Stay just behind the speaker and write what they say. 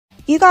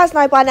You guys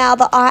know by now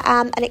that I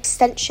am an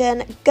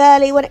extension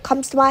girly when it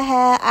comes to my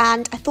hair,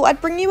 and I thought I'd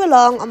bring you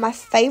along on my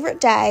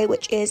favourite day,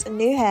 which is a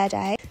new hair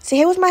day. So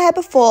here was my hair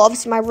before.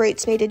 Obviously my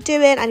roots needed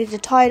doing, I needed a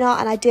toner,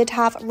 and I did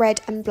have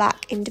red and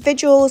black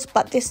individuals,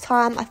 but this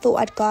time I thought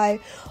I'd go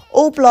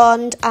all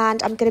blonde,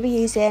 and I'm going to be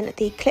using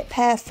the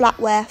Cliphair flat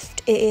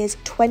weft. It is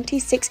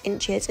 26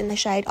 inches in the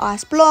shade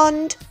Ice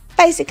Blonde.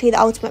 Basically the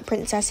ultimate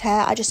princess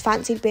hair. I just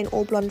fancied being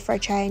all blonde for a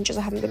change, as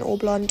I haven't been all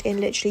blonde in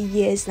literally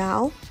years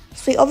now.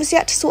 So we obviously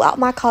had to sort out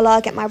my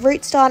colour, get my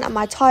roots done and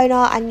my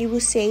toner, and you will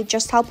see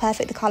just how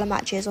perfect the colour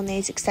match is on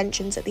these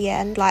extensions at the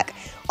end. Like,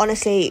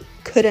 honestly,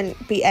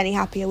 couldn't be any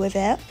happier with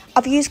it.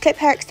 I've used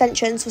Cliphair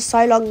extensions for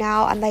so long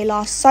now, and they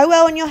last so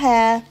well on your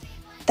hair.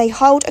 They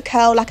hold a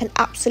curl like an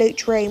absolute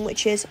dream,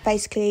 which is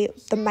basically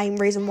the main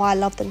reason why I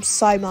love them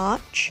so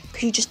much.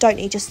 Because you just don't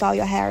need to style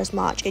your hair as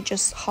much. It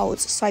just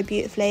holds so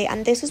beautifully.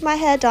 And this was my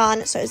hair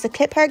done. So it's the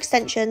Cliphair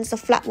extensions, the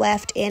flat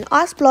weft in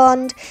Ice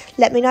Blonde.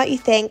 Let me know what you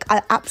think.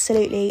 I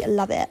absolutely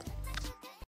love it.